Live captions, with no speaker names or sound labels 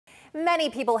Many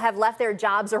people have left their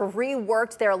jobs or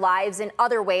reworked their lives in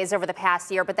other ways over the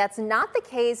past year, but that's not the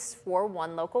case for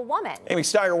one local woman. Amy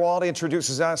Steigerwald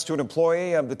introduces us to an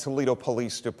employee of the Toledo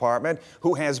Police Department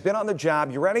who has been on the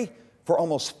job, you ready, for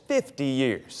almost 50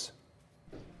 years.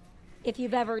 If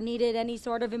you've ever needed any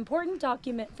sort of important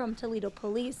document from Toledo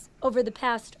Police over the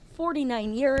past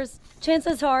 49 years,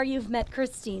 chances are you've met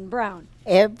Christine Brown.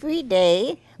 Every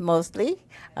day, mostly,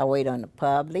 I wait on the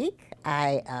public.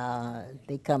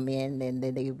 They come in and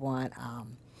then they want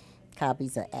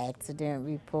copies of accident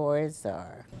reports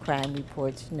or crime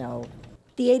reports,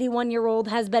 The 81-year-old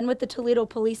has been with the Toledo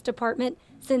Police Department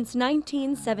since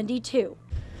 1972.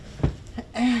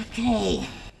 Okay.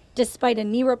 Despite a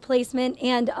knee replacement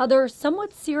and other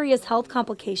somewhat serious health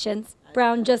complications,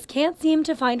 Brown just can't seem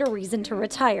to find a reason to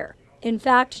retire. In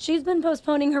fact, she's been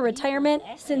postponing her retirement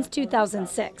since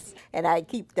 2006. And I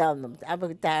keep telling them, I'm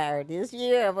retired this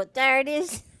year, I'm retired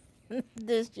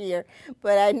this year,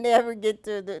 but I never get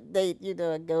to the date,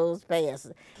 it goes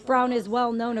fast. Brown is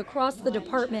well known across the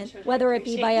department, whether it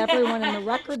be by everyone in the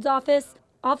records office,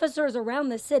 officers around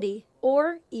the city,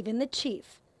 or even the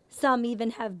chief. Some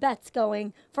even have bets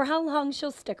going for how long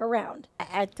she'll stick around.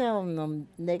 I tell them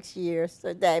next year,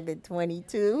 so that I've been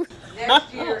 22.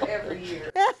 Next year, every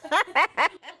year.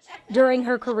 During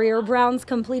her career, Brown's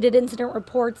completed incident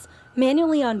reports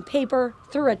manually on paper,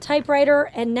 through a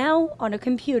typewriter, and now on a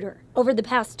computer. Over the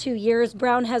past 2 years,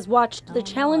 Brown has watched the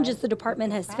challenges the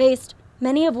department has faced,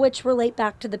 many of which relate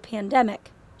back to the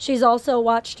pandemic. She's also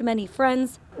watched many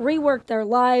friends rework their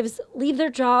lives, leave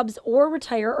their jobs, or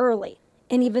retire early.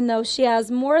 And even though she has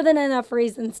more than enough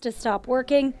reasons to stop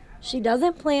working, she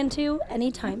doesn't plan to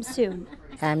anytime soon.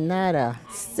 I'm not a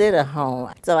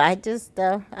sit-at-home, so I just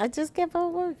keep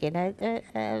on working. I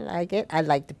like it. I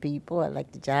like the people. I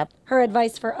like the job. Her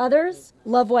advice for others: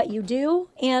 love what you do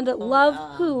and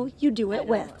love who you do it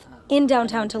with. In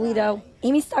downtown Toledo,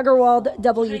 Amy Steigerwald,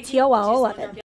 WTOL 11.